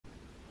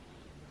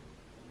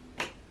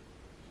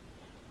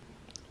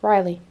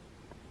Riley.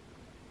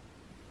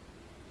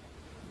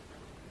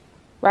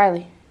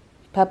 Riley.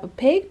 Peppa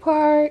Pig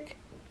Park.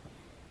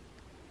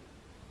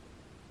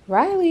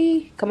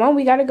 Riley. Come on,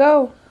 we gotta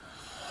go.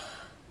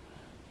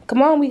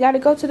 Come on, we gotta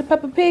go to the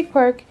Peppa Pig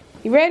Park.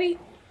 You ready?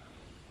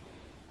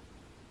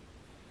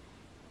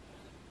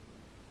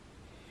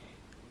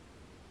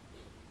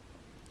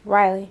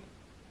 Riley.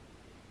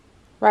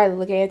 Riley,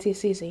 look at Auntie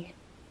Cece.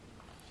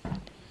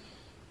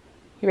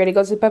 You ready to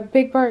go to the Peppa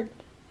Pig Park?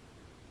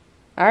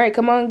 Alright,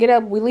 come on, get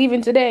up. We're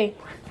leaving today.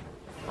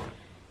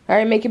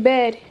 Alright, make your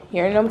bed. You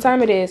already know what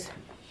time it is.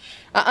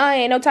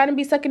 Ain't no time to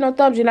be sucking no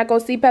thumbs. You're not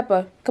gonna see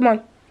Peppa. Come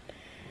on.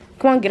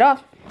 Come on, get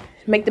off.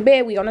 Make the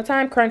bed. We on a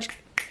time crunch.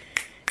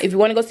 If you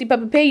want to go see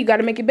Peppa Pig, you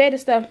gotta make your bed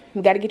and stuff.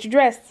 You gotta get you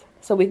dressed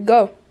so we can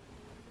go.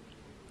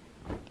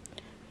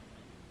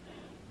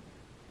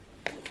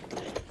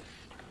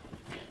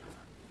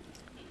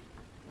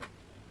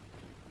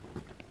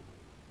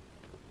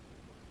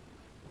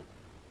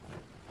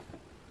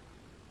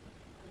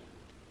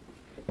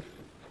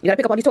 You gotta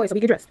pick up all these toys so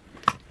we get dressed.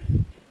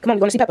 Come on,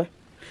 we're gonna see Peppa.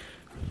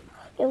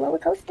 The roller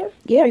coaster?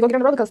 Yeah, you're gonna get on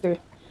the roller coaster.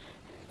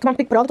 Come on,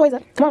 put all the toys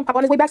up. Come on, pop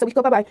on his way back so we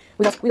can go bye-bye.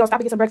 We gonna stop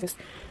and get some breakfast.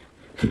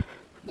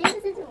 This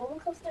is a roller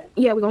coaster?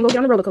 Yeah, we're gonna go get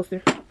on the roller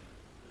coaster.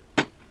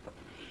 Come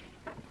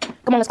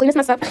on, let's clean this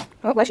mess up.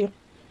 Oh, bless you.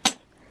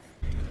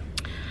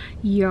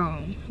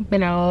 Yo,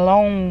 been a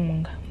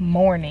long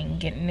morning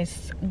getting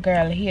this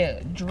girl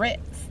here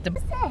dressed.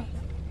 What's that?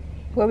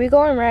 Where we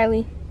going,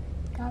 Riley?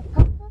 Go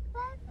Peppa.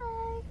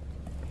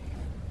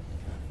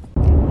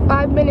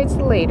 5 minutes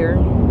later,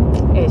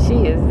 and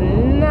she is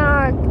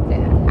knocked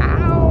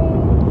out.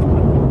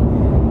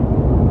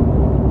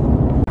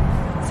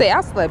 Say, I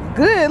slept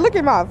good. Look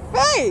at my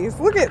face.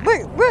 Look, let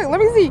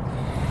me see.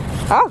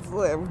 I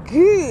slept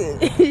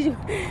good.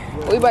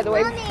 We about to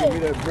wait. Give me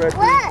that breakfast.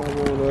 I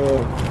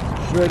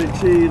want shredded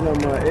cheese on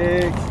my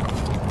eggs.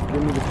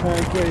 Give me the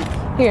pancakes.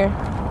 Here.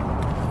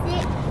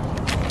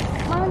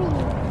 Mommy.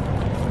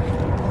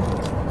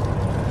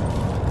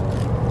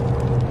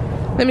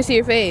 Let me see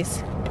your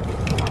face.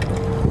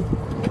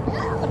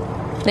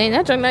 Dang,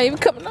 that junk not even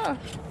coming off.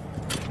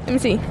 Let me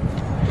see.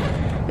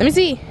 Let me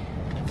see.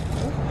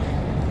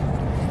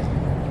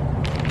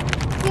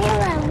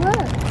 Sarah,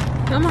 look.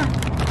 Come on.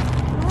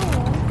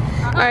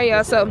 Alright,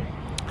 y'all, so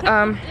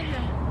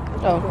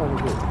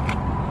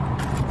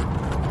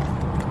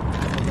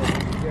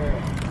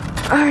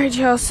alright,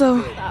 y'all, so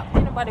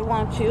nobody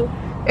wants you.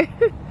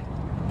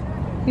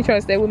 You trying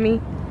to stay with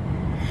me?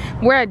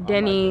 We're at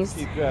Denny's.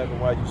 Keep driving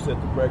while you set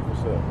the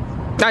breakfast up.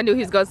 I knew he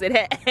was gonna say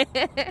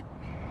that.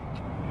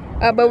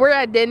 But we're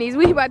at Denny's.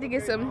 We about to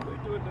get some.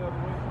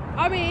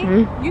 I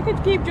mean, you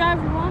could keep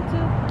driving if you want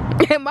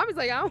to. Mommy's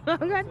like, I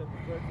don't know.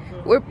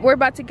 We're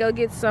about to go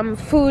get some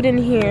food in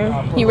here.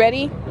 You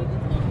ready?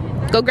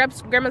 Go grab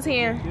grandma's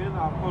hand.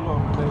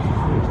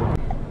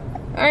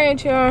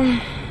 Alright, y'all.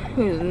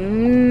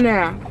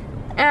 Nah.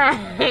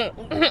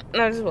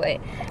 No, just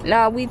wait.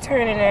 Now we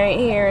turning right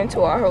here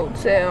into our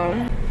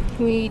hotel.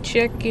 We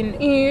checking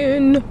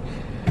in.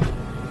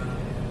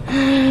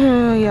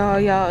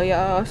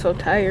 Y'all so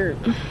tired.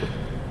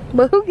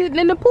 But who getting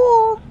in the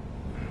pool?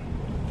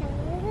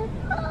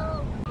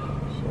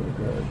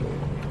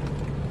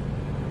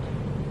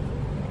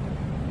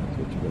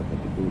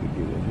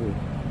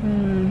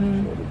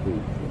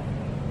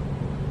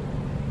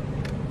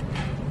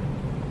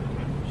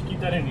 Just keep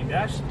that in your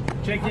dash.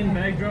 Check-in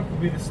bag drop will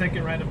be the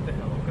second right up the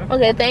hill, okay?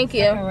 Okay, thank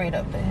you. Right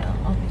up the hill.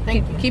 Okay,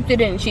 thank you. Keep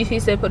it in. She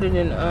said put it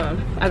in.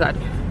 I got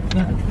it.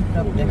 Yeah, keep it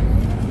up there.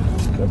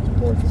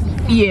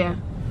 Yeah.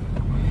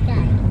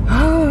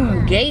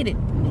 Oh, gated.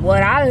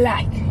 What I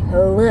like.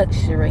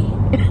 Luxury.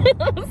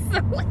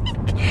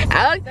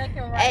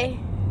 Hey.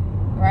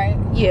 Right?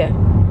 Yeah.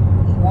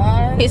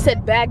 One. He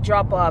said bag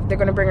drop off. They're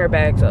gonna bring her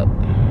bags up.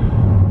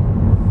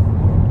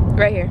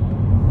 Right here.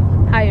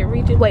 Higher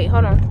region. Wait,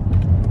 hold on.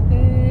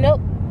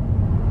 Nope.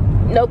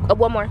 Nope.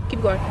 One more.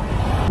 Keep going.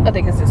 I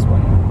think it's this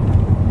one.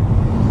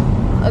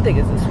 I think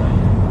it's this one.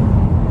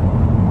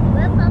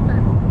 Where, Papa?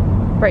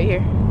 Right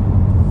here.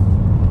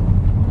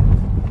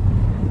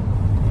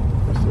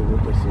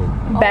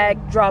 Bag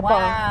drop off.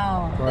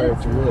 Wow. Prior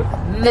to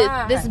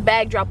what? This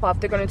bag drop off.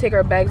 They're gonna take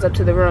our bags up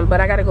to the room, but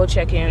I gotta go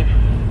check in.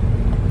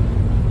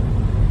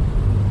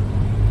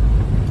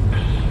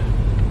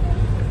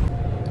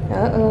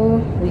 Uh-oh,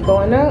 we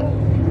going up.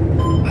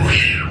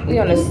 We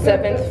on the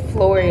 7th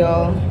floor,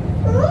 y'all.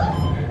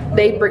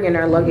 They bringing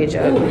our luggage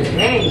up.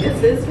 Dang,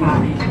 this is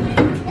high.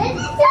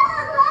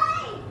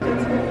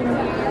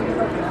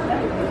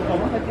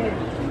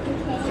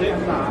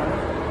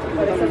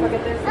 This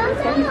is so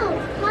high!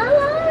 My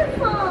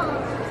waterfall!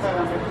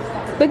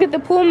 Look at the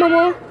pool,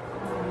 Mama.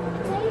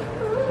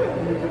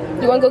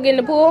 You wanna go get in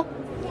the pool?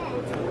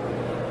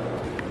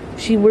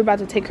 We're about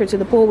to take her to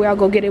the pool. We'll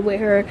go get it with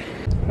her.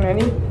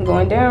 Ready? We're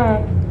going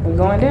down. We're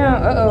going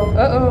down. Uh-oh,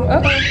 uh-oh,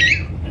 uh-oh.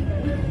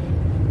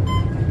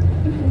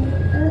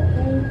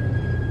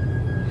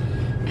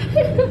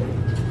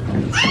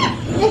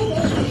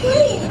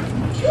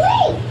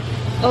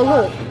 Oh,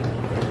 look.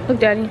 Look,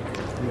 Daddy.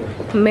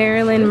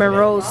 Marilyn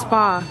Monroe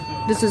Spa.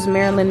 This is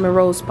Marilyn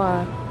Monroe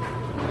Spa.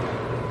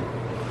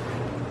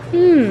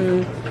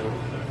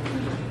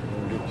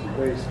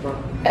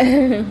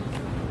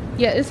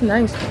 Yeah, it's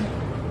nice.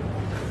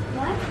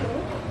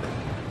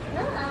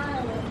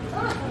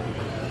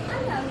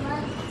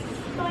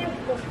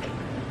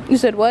 You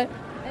said what?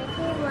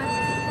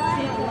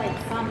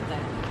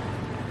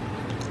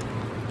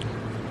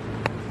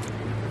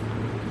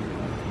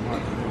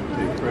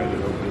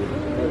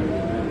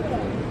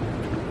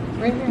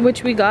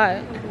 Which we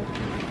got,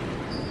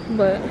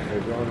 but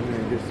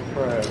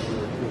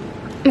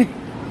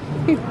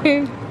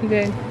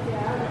good.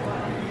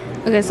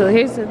 Okay, so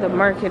here's the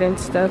market and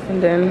stuff,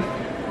 and then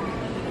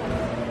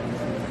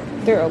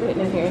they're open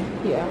in here.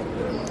 Yeah,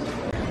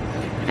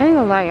 I ain't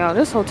gonna lie, y'all.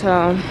 This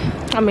hotel,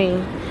 I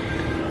mean,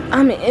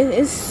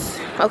 it's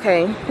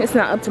okay. It's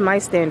not up to my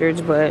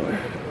standards, but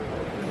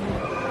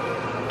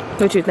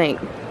what you think?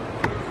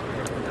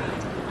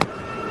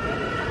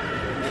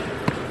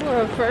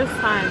 For a first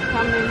time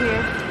coming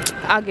here,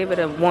 I'll give it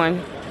a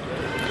 1.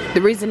 The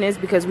reason is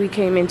because we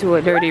came into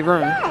a dirty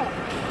room.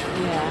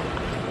 yeah.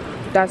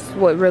 That's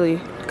what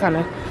really kind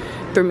of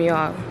threw me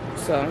off.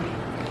 So,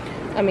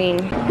 I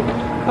mean,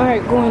 all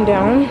right, going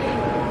down.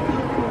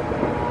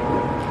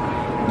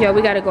 Yeah,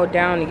 we got to go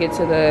down to get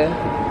to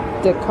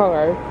the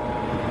car.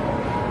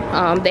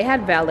 They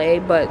had valet,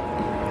 but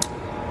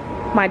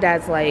my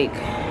dad's like,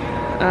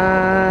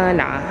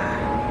 nah.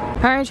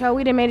 All right, y'all,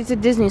 we done made it to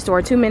Disney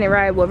store. 2-minute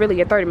ride. Well, really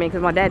a 30-minute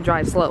because my dad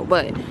drives slow.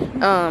 But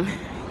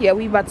yeah,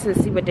 we about to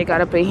see what they got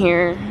up in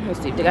here.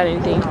 Let's see if they got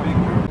anything.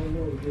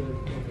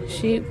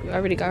 She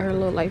already got her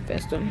little life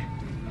vest on.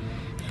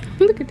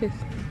 Look at this.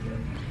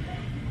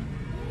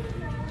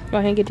 Go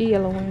ahead and get the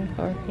yellow one.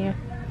 Or yeah,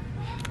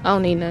 I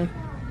don't need none.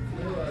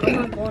 I'm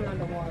not going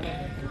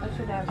underwater. I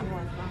should have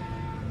one.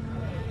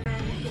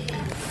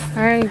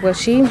 All right, well,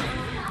 she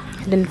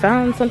then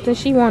found something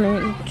she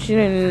wanted. She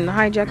didn't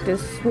hijack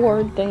this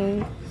sword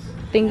thingy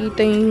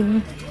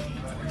thing.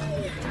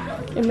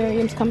 And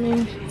Miriam's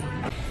coming.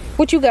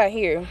 What you got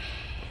here?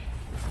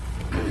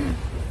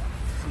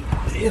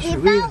 Yes,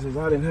 it is.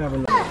 I didn't have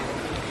enough.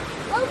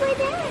 Over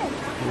there.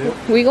 Yep.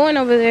 We going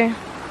over there.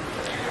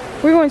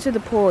 We're going to the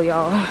pool,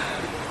 y'all.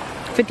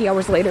 50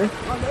 hours later.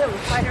 Oh, there was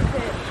spider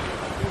pit.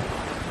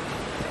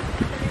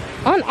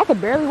 I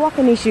could barely walk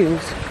in these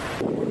shoes.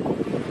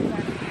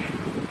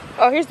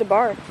 Oh, here's the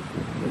bar.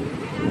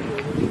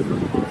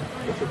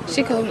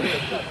 She cool.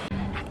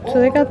 So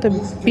they got the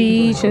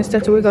beach and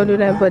stuff, so we're gonna do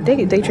that. But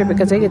they tripping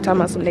because they get talking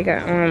about something. They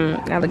got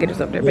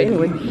alligators up there. But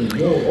anyway,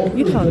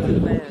 You talk too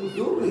bad.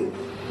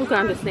 who can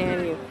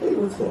understand you?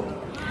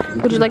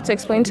 Would you like to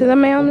explain to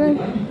them, ma'am?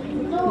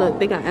 Then Look,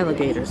 they got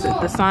alligators.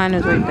 The sign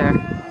is right there.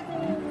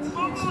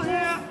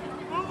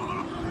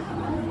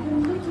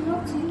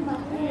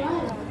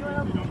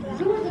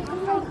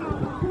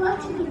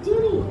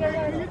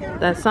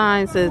 That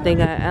sign says they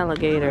got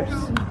alligators.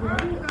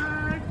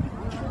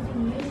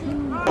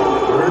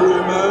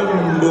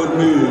 Remember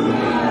me,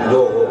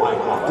 though I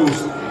have to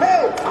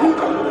help you.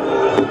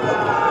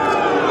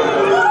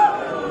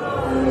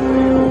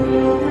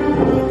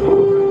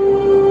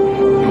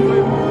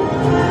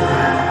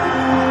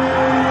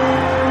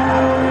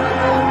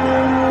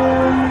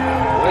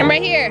 I'm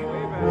right here.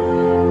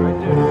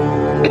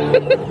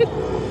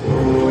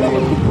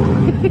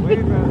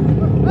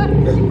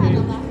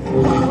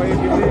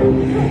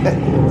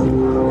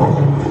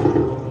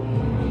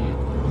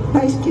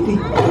 Nice kitty.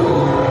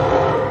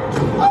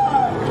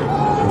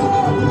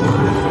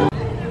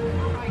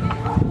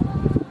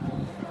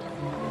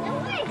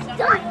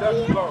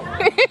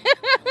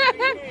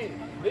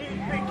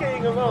 Leave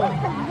King alone.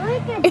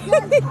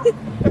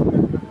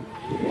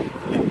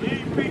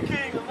 Leave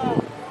King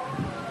alone.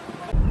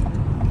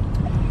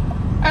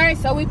 All right,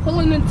 so we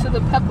pulling into the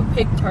Peppa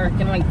Pig Park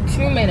in like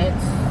 2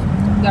 minutes.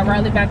 Got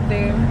Riley back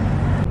there.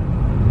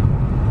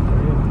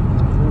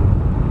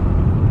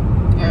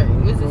 All right,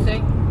 what does it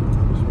say?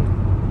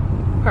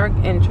 Park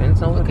entrance.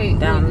 So Okay,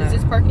 down is there.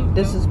 this parking?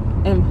 This is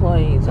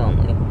employees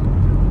only.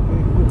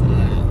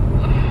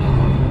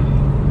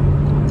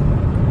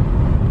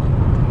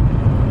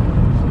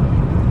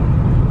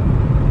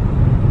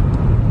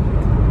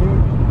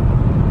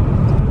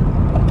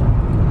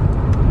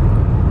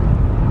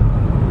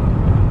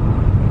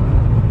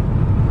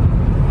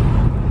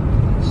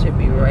 Should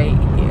be right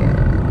here.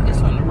 It's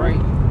on the right.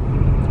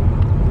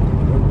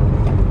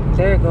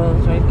 There it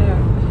goes, right there.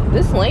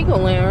 This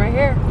Legoland right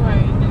here.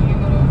 Right, then you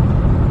go to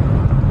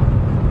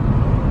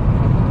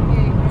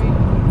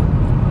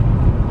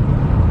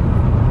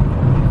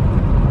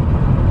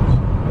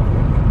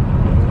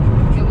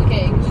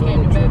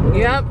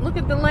Yep, look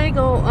at the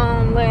Lego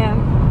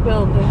land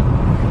building.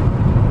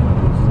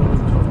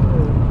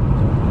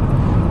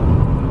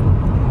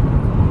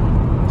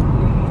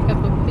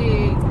 Peppa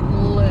Pig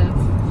left.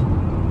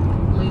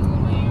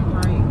 Legoland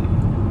right.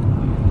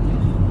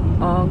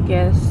 All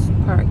guests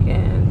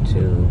parking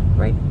to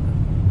right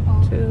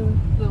to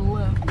The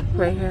left.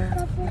 right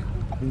here.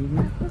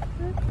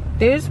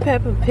 There's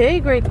Peppa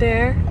Pig right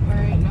there.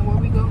 Alright, now where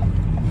we go?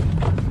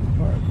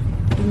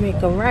 You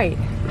make a right.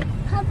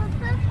 Peppa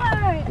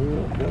Pepper.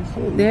 That's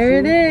it. There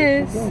it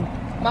is. Okay.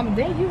 Mama,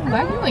 Dad, you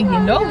like you ain't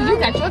getting over. You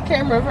got your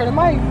camera for the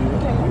mic.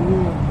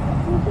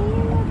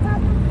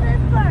 Peppa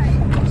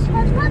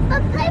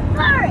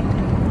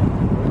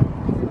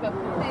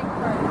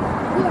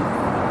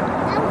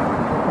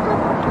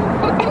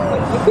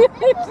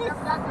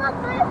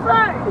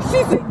Pepper. She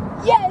said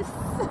yes.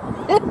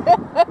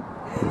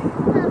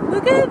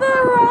 Look at the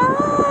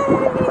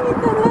ride,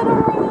 the little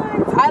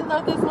rides. I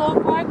love this little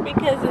park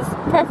because it's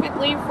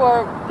perfectly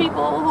for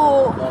people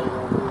who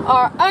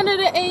are under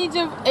the age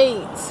of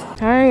 8.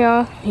 All right,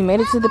 y'all. He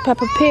made it to the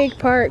Peppa Pig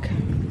Park.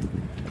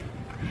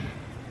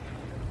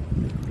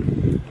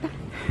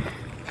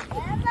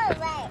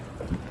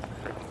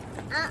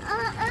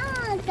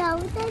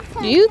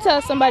 You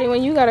tell somebody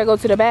when you gotta go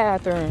to the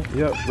bathroom.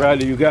 Yep,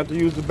 Bradley, you got to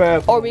use the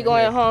bathroom. Or we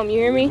going home, you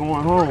hear me?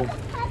 Going home.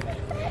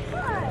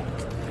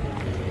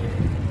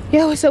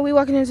 Yo, so we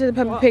walking into the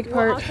Peppa Pig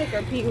Park. I'll take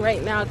a peek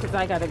right now because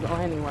I gotta go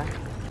anyway.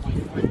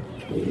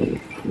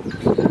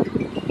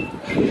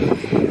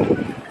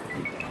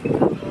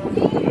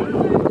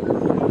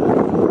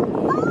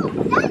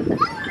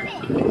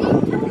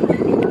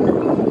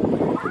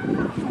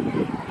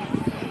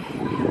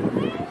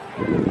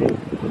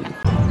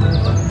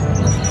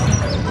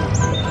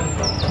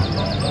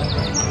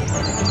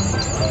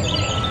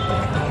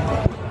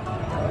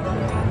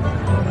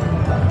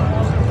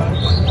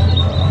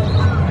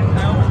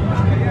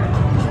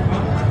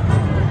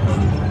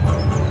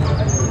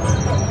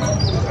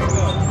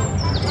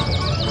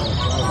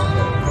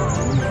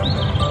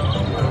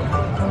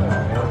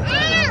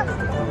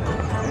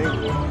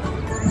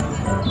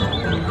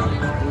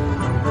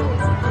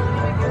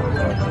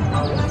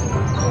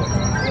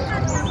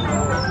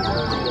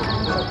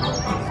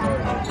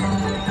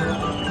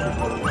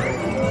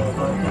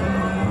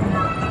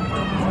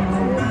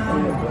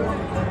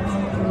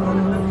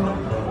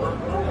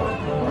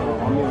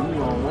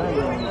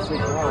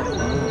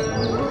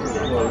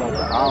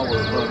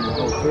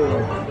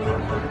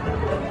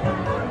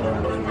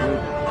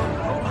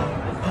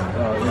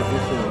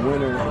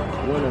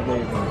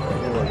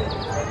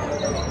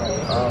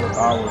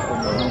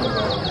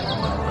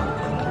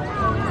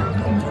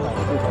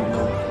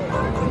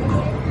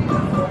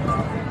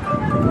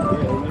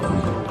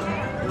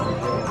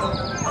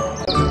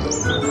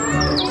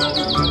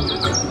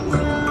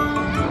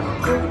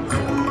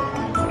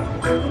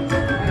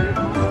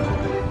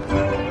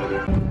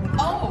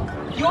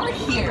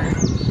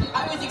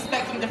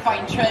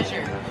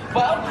 Treasure.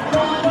 Well,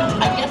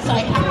 I guess I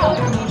have.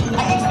 I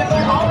expect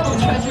your honorable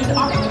treasures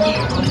are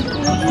here.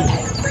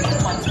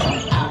 Everyone's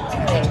going out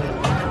today.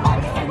 Our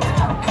friends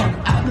have come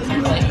out to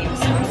play.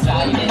 So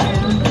excited.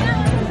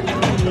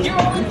 You're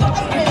all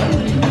invited.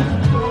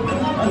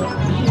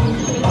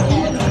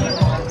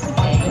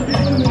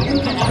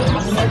 You're gonna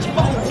have such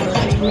fun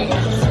tonight.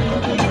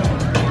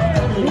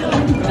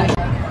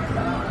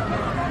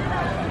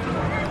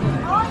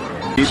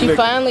 She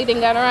finally done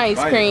got her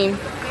ice cream.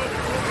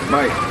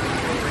 Mike,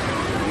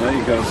 there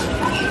you go.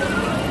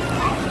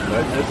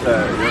 That's this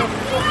side,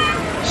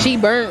 yeah. She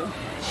burnt.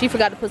 She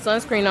forgot to put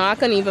sunscreen on. I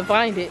couldn't even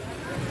find it.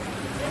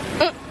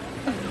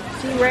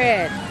 She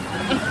red.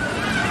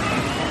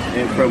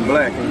 And from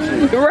black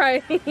and shit.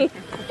 Right.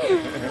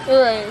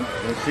 Right.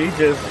 And she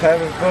just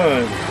having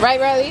fun. Right,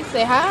 Riley?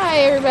 Say hi,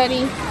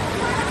 everybody.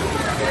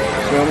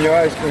 Show them your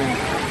ice cream.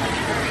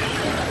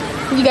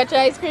 You got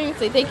your ice cream?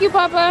 Say thank you,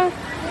 Papa.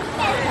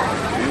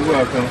 You're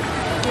welcome.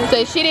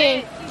 Say she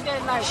didn't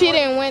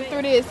went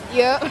through this.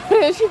 Yep.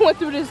 She went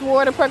through this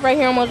water park right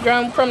here, almost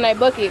drowned from that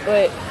bucket,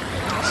 but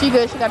she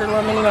good. She got her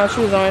little Minnie Mouse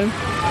shoes on.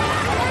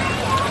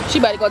 She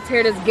about to go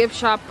tear this gift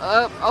shop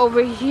up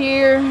over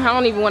here. I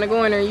don't even want to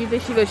go in there. You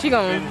think she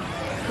going?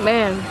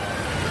 Man.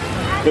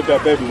 Get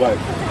that baby wipe.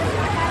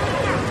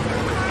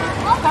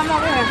 Come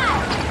over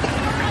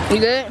here. You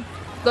good?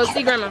 Go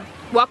see Grandma.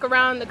 Walk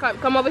around the car.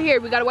 Come over here.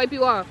 We gotta wipe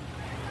you off.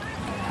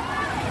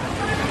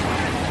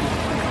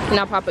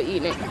 Now Papa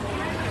eating it.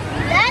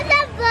 That's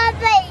a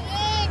Papa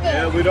eating.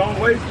 Yeah, we don't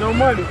waste no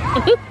money.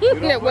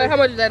 Well, how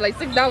much is that? Like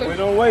 $6? We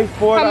don't waste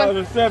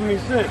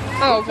 $4.70.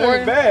 Oh, It's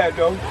not bad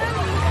though.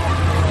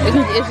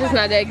 It's just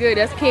not that good.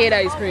 That's kid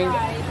ice cream.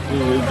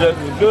 It's just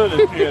as good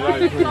as kid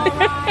ice cream.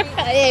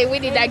 Hey, we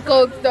need that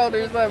Cold Stone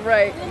or something,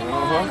 right?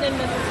 And then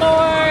the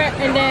store,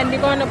 and then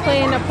you're going to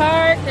play in the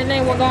park, and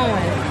then we're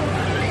going.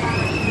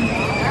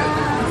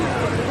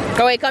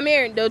 Oh wait, come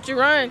here. Don't you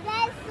run.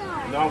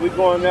 No, we're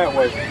going that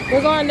way.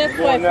 We're going this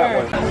way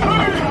first.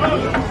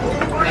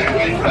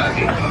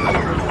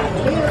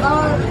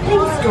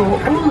 Please store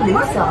all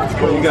loose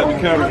articles. You got the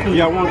camera.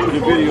 Yeah, I want you to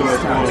video it.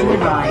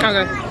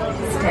 Okay.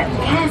 Step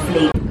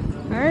carefully.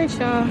 Alright,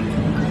 y'all.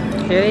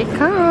 Here they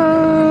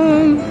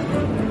come.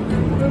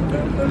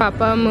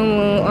 Papa and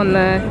Moo on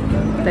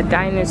the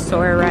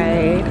dinosaur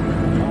ride.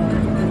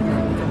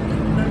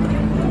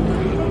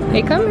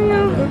 They coming,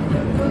 y'all.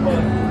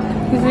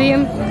 You see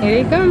them?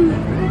 Here they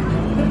come.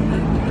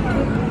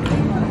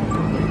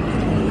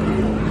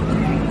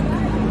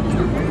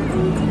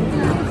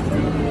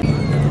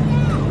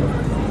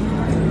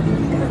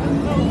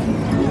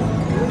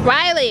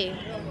 Riley.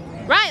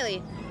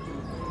 Riley.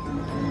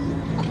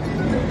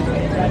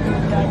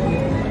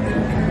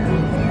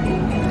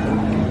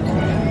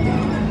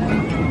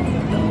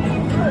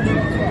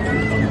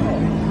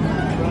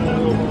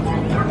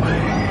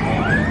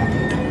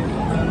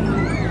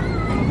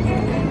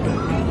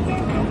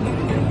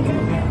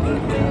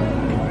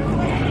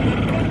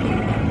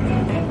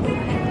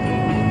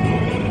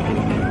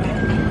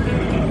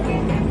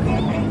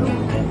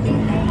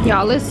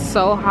 Y'all, it's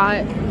so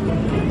hot.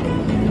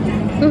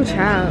 Ooh,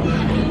 child.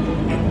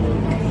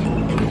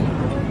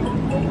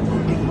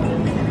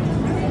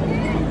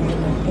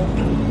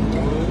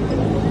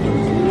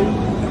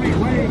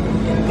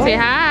 Say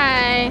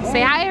hi.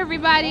 Say hi,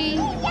 everybody.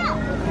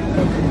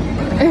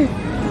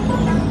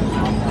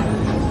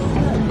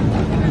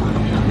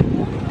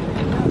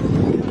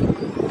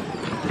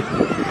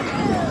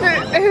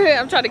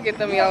 I'm trying to get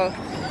them, y'all.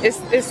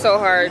 It's so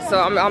hard, so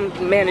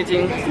I'm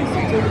managing.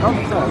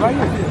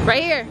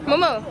 Right here,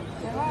 Momo.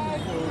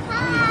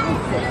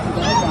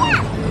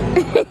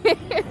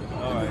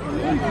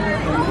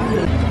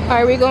 All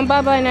right, we're going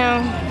bye-bye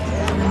now.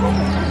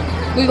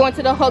 We're going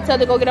to the hotel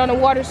to go get on a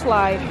water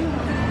slide.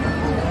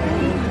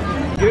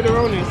 Get her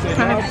on and say,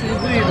 now she's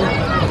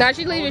leaving. Now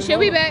she's leaving. She'll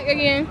be back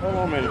again. Hold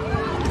on a minute.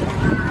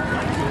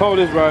 Hold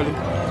this, Riley.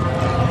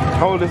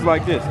 Hold this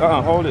like this.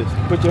 Hold this.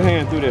 Put your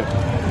hand through there.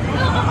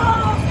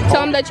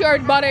 Tell them that you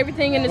already bought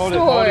everything in the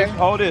store.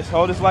 Hold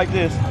this like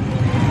this.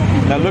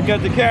 Now look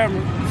at the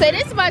camera. Say,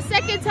 this is my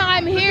second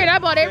time here and I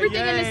bought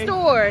everything in the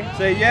store.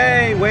 Say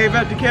yay, wave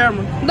at the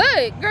camera.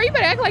 Look, girl, you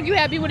better act like you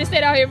happy would have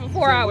stayed out here for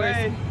 4 hours.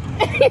 Say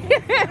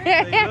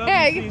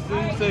love you,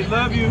 Cece. Say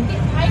love you.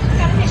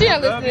 She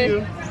not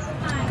listening.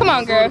 Come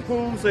on, girl. Go to the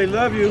pool. Say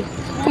love you.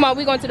 Come on,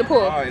 we going to the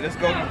pool. All right, let's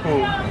go to the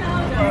pool.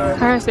 All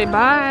right, say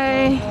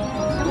bye.